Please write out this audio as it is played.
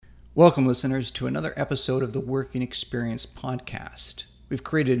Welcome, listeners, to another episode of the Working Experience podcast. We've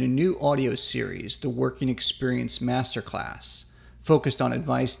created a new audio series, the Working Experience MasterClass, focused on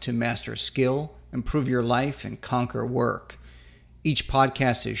advice to master a skill, improve your life, and conquer work. Each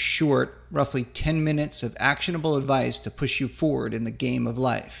podcast is short, roughly 10 minutes of actionable advice to push you forward in the game of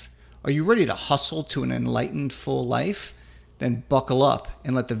life. Are you ready to hustle to an enlightened, full life? Then buckle up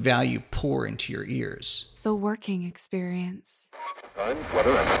and let the value pour into your ears. The Working Experience.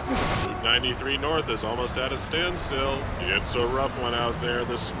 Route 93 North is almost at a standstill. It's a rough one out there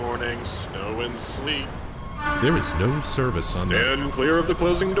this morning, snow and sleet. There is no service on that. Stand clear of the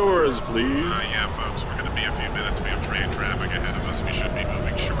closing doors, please. Yeah, folks, we're going to be a few minutes. We have train traffic ahead of us. We should be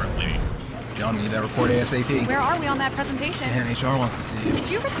moving shortly. John, we need that report ASAP. Where are we on that presentation? Dan, HR wants to see you. Did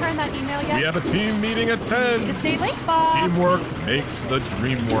you return that email yet? We have a team meeting at 10. You stay late, Bob. Teamwork makes the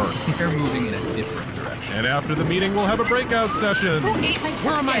dream work. They're moving in a different direction. And after the meeting, we'll have a breakout session. Who ate my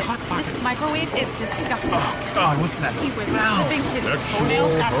Where are my biscuits? hot pockets? This microwave is disgusting. Oh, God, what's that? He was smell? clipping his Sexual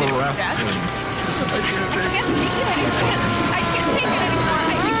toenails at his desk. harassment. I can't take it anymore. I can't take it anymore.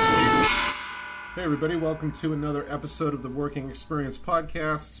 Hey everybody, welcome to another episode of the Working Experience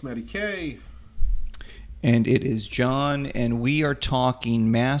podcast. It's Matty K. And it is John, and we are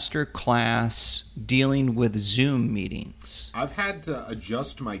talking master class dealing with Zoom meetings. I've had to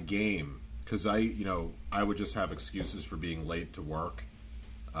adjust my game because I would just have excuses for being late to work.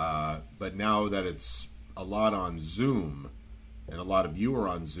 But now that it's a lot on Zoom, and a lot of you are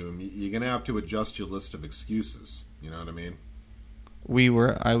on Zoom, you're going to have to adjust your list of excuses. You know what I mean?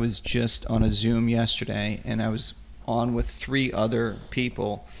 I was just on a Zoom yesterday, and I was on with three other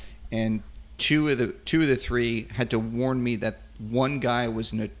people, and two of the three had to warn me that one guy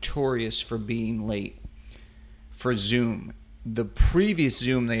was notorious for being late for Zoom. The previous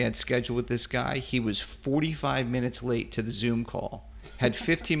Zoom they had scheduled with this guy, he was 45 minutes late to the Zoom call, had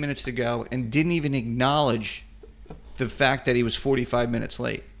 15 minutes to go, and didn't even acknowledge the fact that he was 45 minutes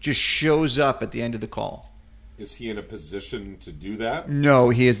late. Just shows up at the end of the call. Is he in a position to do that? No,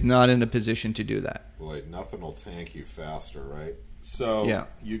 he is not in a position to do that. Boy, nothing will tank you faster, right? So yeah.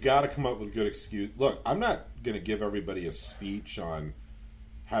 You got to come up with a good excuse. Look, I'm not going to give everybody a speech on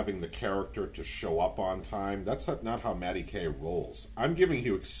having the character to show up on time. That's not how Matty K rolls. I'm giving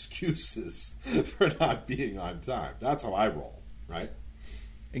you excuses for not being on time. That's how I roll, right?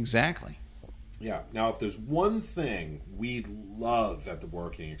 Exactly. Yeah. Now, if there's one thing we love at the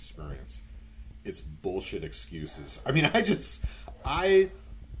Working Experience, it's bullshit excuses. I mean, I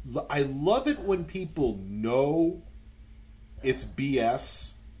love it when people know it's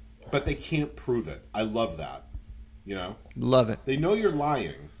BS, but they can't prove it. I love that. You know? Love it. They know you're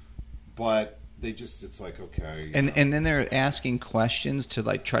lying, but it's like, okay. And then they're asking questions to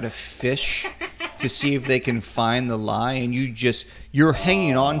like try to fish to see if they can find the lie, and you're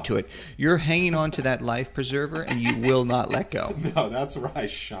hanging on to it. You're hanging on to that life preserver, and you will not let go. No, that's where I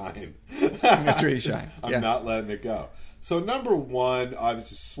shine. That's where you shine. I'm not letting it go. So number one, I was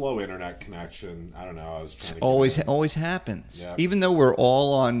just slow internet connection. I don't know. I was trying to always happens. Yeah. Even though we're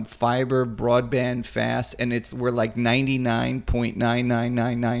all on fiber, broadband, fast, and we're like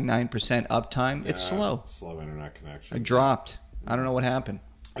 99.99999% uptime. It's slow. Slow internet connection. I dropped. I don't know what happened.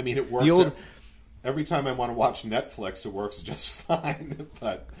 I mean, it works. Every time I want to watch Netflix, it works just fine.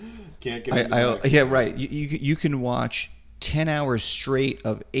 But can't get. Yeah, right. You can watch 10 hours straight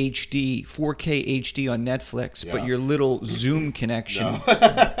of HD, 4K HD on Netflix, but your little Zoom connection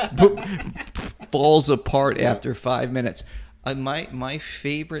falls apart after 5 minutes. My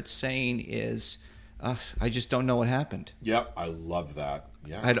favorite saying is, I just don't know what happened. Yep, I love that.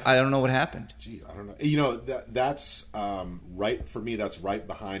 Yeah, I don't know what happened. Gee, I don't know. You know, that's right for me. That's right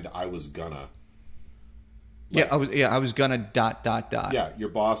behind I was gonna. I was gonna ... Yeah, your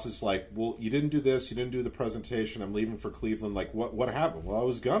boss is like, well, you didn't do this, you didn't do the presentation, I'm leaving for Cleveland. Like, what happened? Well, I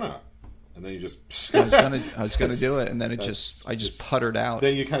was gonna. And then you just I was gonna do it, and then I just puttered out.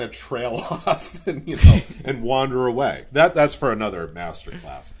 Then you kind of trail off and and wander away. That's for another master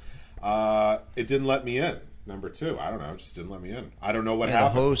class. It didn't let me in. Number two, I don't know, it just didn't let me in. I don't know what happened.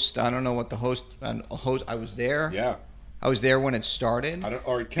 The host, I don't know what the host. I was there. Yeah. I was there when it started. You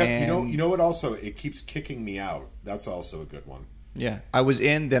know what? Also, it keeps kicking me out. That's also a good one. Yeah, I was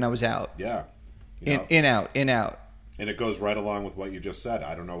in, then I was out. Yeah, in out. And it goes right along with what you just said.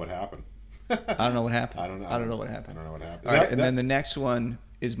 I don't know what happened. I don't know what happened. I don't know what happened. All right, and then the next one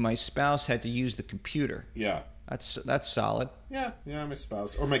is my spouse had to use the computer. Yeah, that's solid. Yeah, my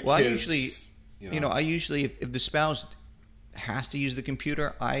spouse or my kids. Well, I usually, if the spouse has to use the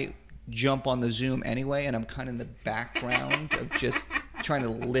computer, I jump on the Zoom anyway, and I'm kind of in the background of just trying to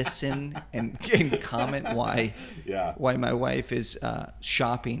listen and comment why my wife is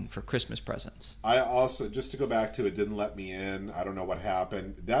shopping for Christmas presents. I also, just to go back to it, didn't let me in. I don't know what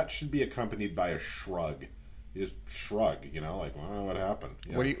happened. That should be accompanied by a shrug. You just shrug, like, well, what happened?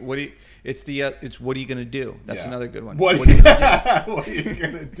 What are you? It's what are you gonna do? That's another good one. What are you gonna do? What are you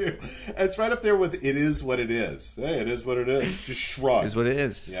gonna do? It's right up there with it is what it is. Hey, it is what it is. Just shrug. It is what it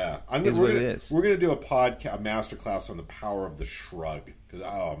is. Yeah, We're gonna do a masterclass on the power of the shrug. Because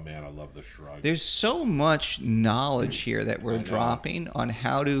oh man, I love the shrug. There's so much knowledge here that we're dropping on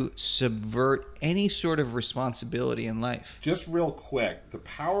how to subvert any sort of responsibility in life. Just real quick, the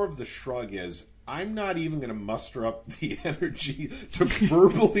power of the shrug is, I'm not even going to muster up the energy to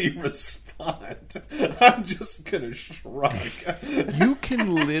verbally respond. I'm just going to shrug. You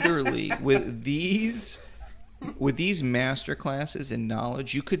can literally, with these master classes and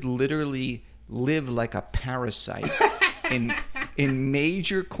knowledge, you could literally live like a parasite in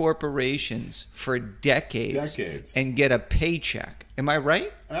major corporations for decades and get a paycheck. Am I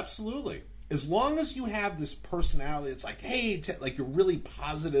right? Absolutely. As long as you have this personality, it's like, hey, like you're really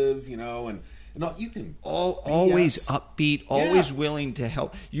positive, and you can always upbeat, always willing to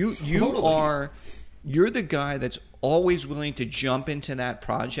help. You're the guy that's always willing to jump into that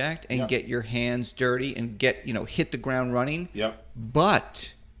project and get your hands dirty and hit the ground running. Yep.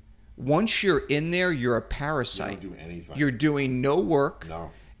 But once you're in there, you're a parasite. You don't do anything. You're doing no work.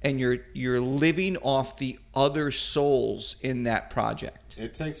 No. And you're living off the other souls in that project.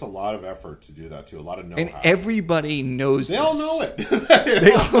 It takes a lot of effort to do that too. A lot of know-how. And everybody knows They all know it.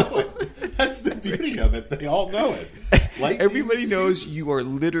 They all know it. That's the beauty of it. They all know it. Like everybody knows you are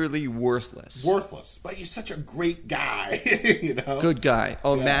literally worthless. Worthless. But you're such a great guy. Good guy.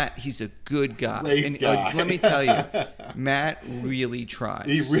 Oh, yeah. Matt, he's a good guy. Great guy. Let me tell you, Matt really tries.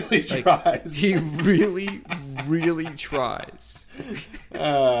 He really tries. He really, really tries.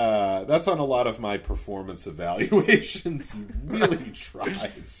 That's on a lot of my performance evaluations. He really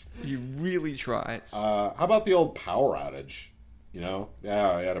tries. He really tries. How about the old power outage? Yeah,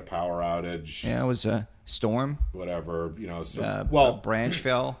 I had a power outage. Yeah, it was a storm. Whatever, a branch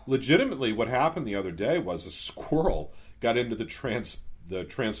fell. Legitimately, what happened the other day was a squirrel got into the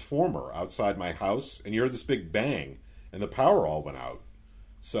transformer outside my house, and you heard this big bang, and the power all went out.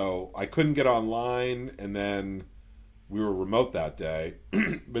 So I couldn't get online, and then we were remote that day.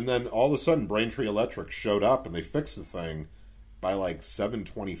 And then all of a sudden, Braintree Electric showed up, and they fixed the thing by like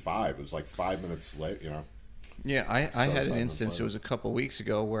 7:25. It was like 5 minutes late, Yeah, I had an instance. It was a couple of weeks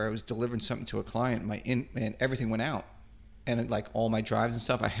ago where I was delivering something to a client, and everything went out, and like all my drives and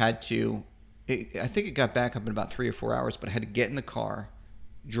stuff. I had to. I think it got back up in about 3 or 4 hours, but I had to get in the car,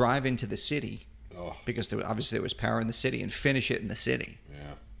 drive into the city, because obviously there was power in the city, and finish it in the city.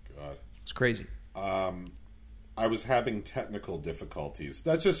 Yeah, God, it's crazy. I was having technical difficulties.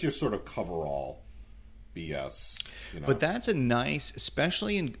 That's just your sort of coverall BS. But that's a nice,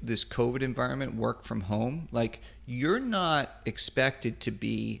 especially in this COVID environment, work from home. Like, you're not expected to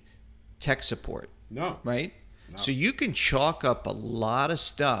be tech support. No. Right? No. So you can chalk up a lot of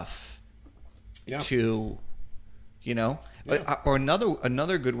stuff to, or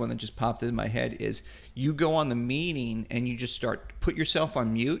another good one that just popped into my head is you go on the meeting and you just put yourself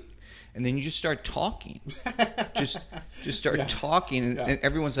on mute. And then you just start talking, just start talking, and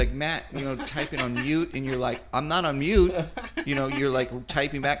everyone's like, Matt, typing on mute, and you're like, I'm not on mute, you're like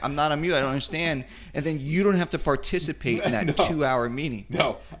typing back, I'm not on mute, I don't understand, and then you don't have to participate in that 2-hour meeting.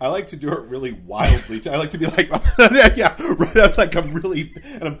 No, I like to do it really wildly. I like to be like, right up, like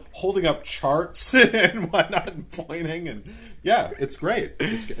and I'm holding up charts and whatnot and pointing, and it's great.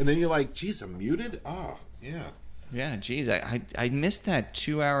 And then you're like, geez, I'm muted? Oh, yeah. Yeah, geez, I missed that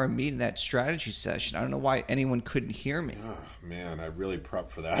 2-hour meeting, that strategy session. I don't know why anyone couldn't hear me. Oh, man, I really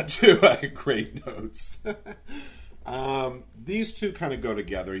prepped for that, too. I had great notes. These two kind of go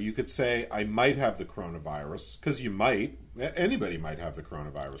together. You could say, I might have the coronavirus, because you might. Anybody might have the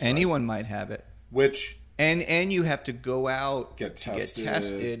coronavirus. Anyone might have it. Which... And you have to go out get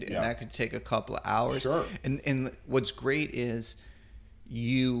tested, and that could take a couple of hours. Sure. And what's great is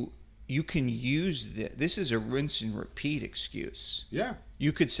you can use this. This is a rinse and repeat excuse. Yeah.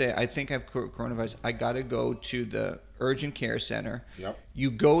 You could say, I think I have coronavirus. I got to go to the urgent care center. Yep.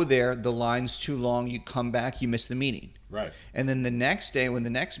 You go there. The line's too long. You come back. You miss the meeting. Right. And then the next day when the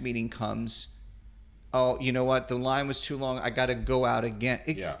next meeting comes, oh, you know what? The line was too long. I got to go out again.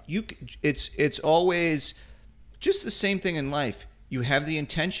 It's always just the same thing in life. You have the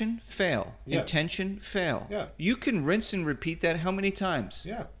intention, fail. Yeah. Intention, fail. Yeah. You can rinse and repeat that how many times?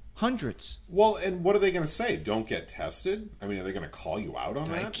 Yeah. Hundreds. Well, and what are they going to say? Don't get tested? I mean, are they going to call you out on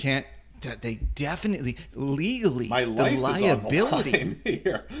that? I can't They definitely legally My the life liability. is on the line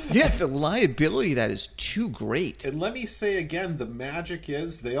here. Yeah, the liability that is too great. And let me say again, the magic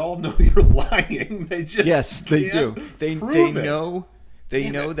is they all know you're lying. They just Yes, they do. can't They prove it. know. They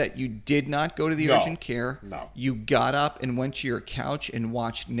Damn know it. that you did not go to the No. urgent care. No. You got up and went to your couch and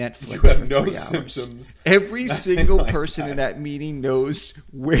watched Netflix You have for no 3 hours. symptoms. Every Nothing single like person that. in that meeting knows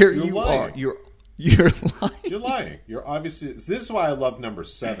where You're you lying. are. You're lying. You're lying. You're obviously. This is why I love number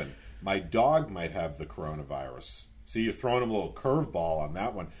 7. My dog might have the coronavirus. See, you're throwing him a little curveball on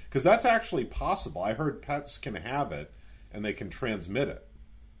that one because that's actually possible. I heard pets can have it and they can transmit it.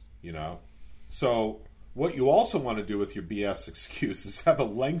 You know, so. What you also want to do with your BS excuse is have a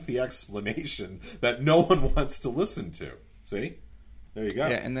lengthy explanation that no one wants to listen to. See? There you go.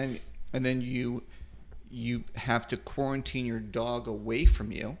 Yeah, and then you have to quarantine your dog away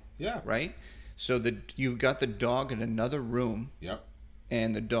from you. Yeah. Right? So you've got the dog in another room. Yep.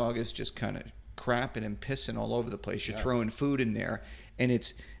 And the dog is just kind of crapping and pissing all over the place. You're Yeah. throwing food in there, and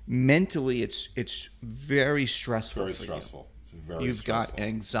it's mentally it's very stressful. Very for stressful. It's very You've stressful. got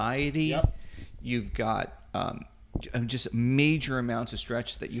anxiety. Yep. You've got just major amounts of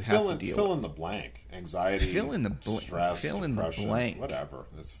stress that you have to deal fill with. in the blank. Anxiety. Fill in the stress, fill in the depression, blank. Whatever.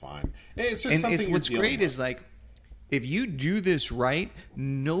 That's fine. Hey, it's just And something it's you're what's dealing great with. is like if you do this right,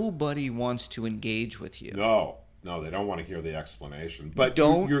 nobody wants to engage with you. No, they don't want to hear the explanation. But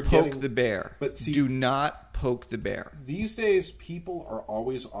Don't you're poke getting, the bear. But see, do not poke the bear. these days, people are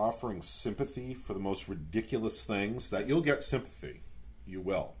always offering sympathy for the most ridiculous things. That you'll get sympathy. You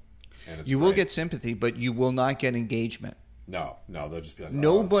will. And it's You will great. get sympathy, but you will not get engagement. No, they'll just be like,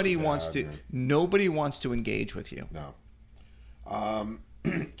 Nobody oh, it's too wants bad, to. or- Nobody wants to engage with you. No.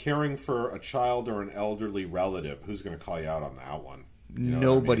 Caring for a child or an elderly relative, who's going to call you out on that one? You know what I mean?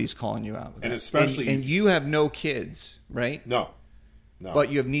 Nobody's calling you out. With And that. especially and if- you have no kids, right? No.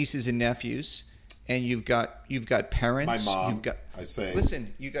 But you have nieces and nephews, and you've got parents. My mom, You've got. I say-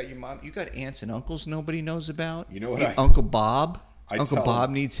 Listen, you got your mom. You got aunts and uncles nobody knows about. You know what Hey, I- Uncle Bob. I Uncle tell Bob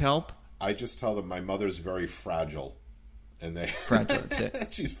them- needs help. I just tell them my mother's very fragile, and they Fragile. That's it.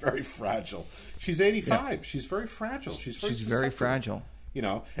 She's very fragile. She's 85. Yeah. She's very fragile. She's very very fragile. You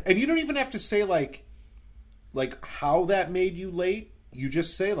know, and you don't even have to say like how that made you late. You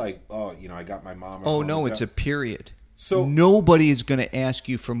just say like, oh, you know, I got my mom. Oh no, it's a period. So nobody is going to ask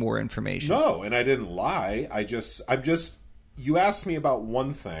you for more information. No, and I didn't lie. I'm just. You asked me about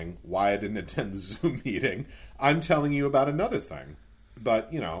one thing, why I didn't attend the Zoom meeting. I'm telling you about another thing.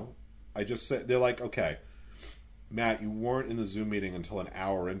 But, you know, I just say, they're like, okay, Matt, you weren't in the Zoom meeting until an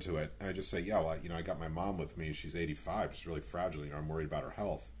hour into it. And I just say, yeah, well, you know, I got my mom with me. She's 85. She's really fragile. You know, I'm worried about her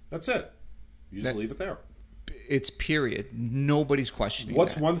health. That's it. You just leave it there. It's period. Nobody's questioning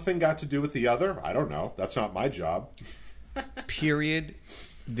What's that. one thing got to do with the other? I don't know. That's not my job. Period.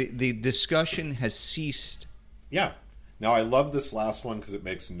 The discussion has ceased. Yeah. Now, I love this last one because it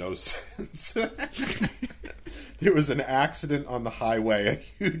makes no sense. There was an accident on the highway, a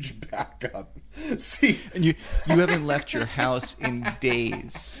huge backup. See, And you haven't left your house in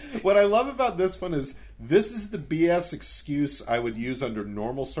days. what I love about this one is this is the BS excuse I would use under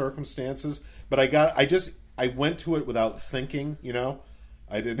normal circumstances, but I went to it without thinking, you know?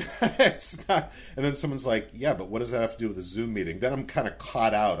 I didn't, it's not, and then someone's like, yeah, but what does that have to do with a Zoom meeting? Then I'm kind of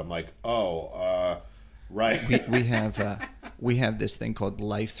caught out. I'm like, right. We have this thing called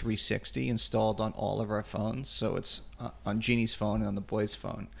Life 360 installed on all of our phones. So it's on Jeannie's phone and on the boys'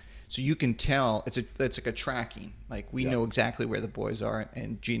 phone. So you can tell it's like a tracking. Like we know exactly where the boys are,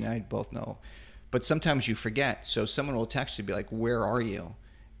 and Jeannie and I both know. But sometimes you forget. So someone will text you, be like, "Where are you?"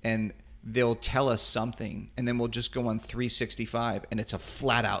 And they'll tell us something, and then we'll just go on 365, and it's a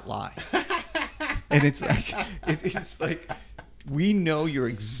flat out lie. And it's like we know your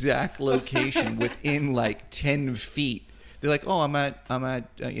exact location within like 10 feet. They're like, oh, I'm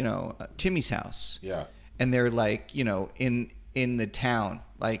at Timmy's house. Yeah. And they're like, you know, in the town.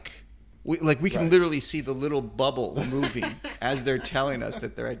 We can literally see the little bubble moving as they're telling us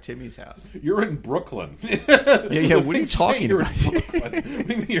that they're at Timmy's house. You're in Brooklyn. Yeah. What are you talking You're about? in Brooklyn. What do you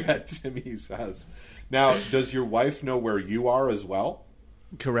mean you're at Timmy's house? Now, does your wife know where you are as well?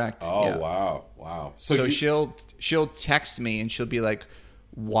 Correct. Oh, yeah. wow. So she'll text me and she'll be like,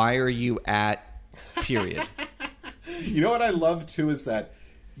 why are you at period? You know what I love, too, is that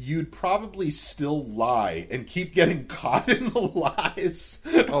you'd probably still lie and keep getting caught in the lies.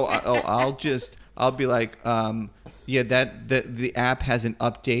 I'll be like, yeah, the app hasn't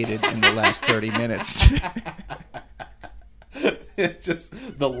updated in the last 30 minutes. Just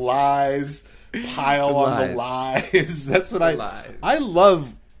the lies pile on the lies. That's what lies. I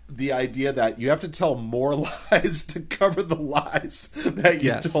love the idea that you have to tell more lies to cover the lies that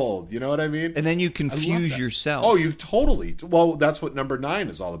you told. You know what I mean? And then you confuse yourself. Oh, you totally. Well, that's what number 9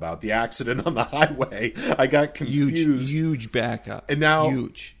 is all about. The accident on the highway. I got confused. Huge backup. And now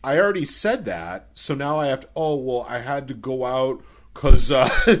I already said that, so now I have to, I had to go out because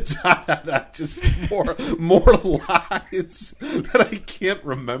just more lies that I can't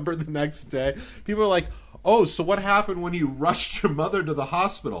remember the next day. People are like, oh, so what happened when you rushed your mother to the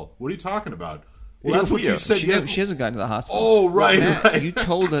hospital? What are you talking about? Well, that's what you said. She hasn't gotten to the hospital. Oh, right, Matt, right. You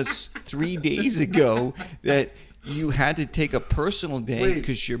told us 3 days ago that you had to take a personal day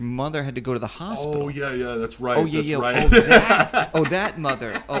because your mother had to go to the hospital. Oh, yeah, that's right. Oh, yeah, that's yeah. right. That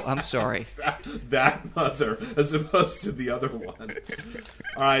mother. Oh, I'm sorry. That mother, as opposed to the other one.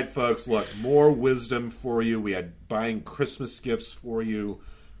 All right, folks, look, more wisdom for you. We had buying Christmas gifts for you.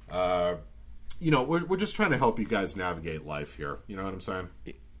 We're just trying to help you guys navigate life here. You know what I'm saying?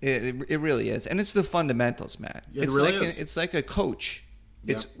 It really is, and it's the fundamentals, Matt. It really is. It's like a coach.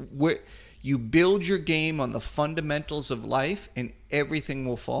 Yeah. It's where you build your game on the fundamentals of life, and everything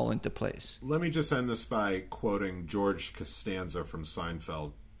will fall into place. Let me just end this by quoting George Costanza from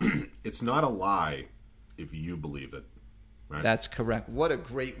Seinfeld. It's not a lie if you believe it. Right? That's correct. What a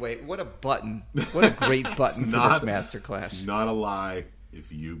great way. What a button. What a great button for this masterclass. It's not a lie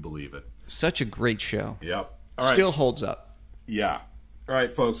if you believe it. Such a great show. Yep. All right. Still holds up. Yeah. All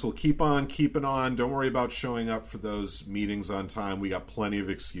right, folks, we'll keep on keeping on. Don't worry about showing up for those meetings on time. We got plenty of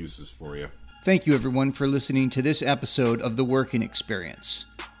excuses for you. Thank you, everyone, for listening to this episode of The Working Experience.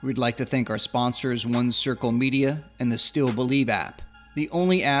 We'd like to thank our sponsors, One Circle Media and the Still Believe app, the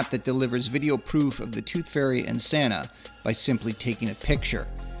only app that delivers video proof of the Tooth Fairy and Santa by simply taking a picture.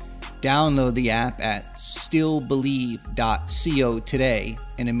 Download the app at stillbelieve.co today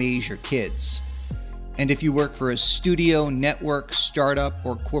and amaze your kids. And if you work for a studio, network, startup,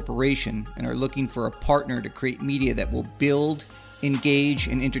 or corporation and are looking for a partner to create media that will build, engage,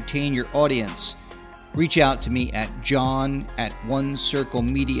 and entertain your audience, reach out to me at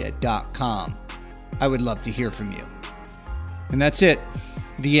john@onecirclemedia.com. I would love to hear from you. And that's it.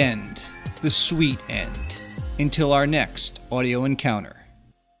 The end. The sweet end. Until our next audio encounter.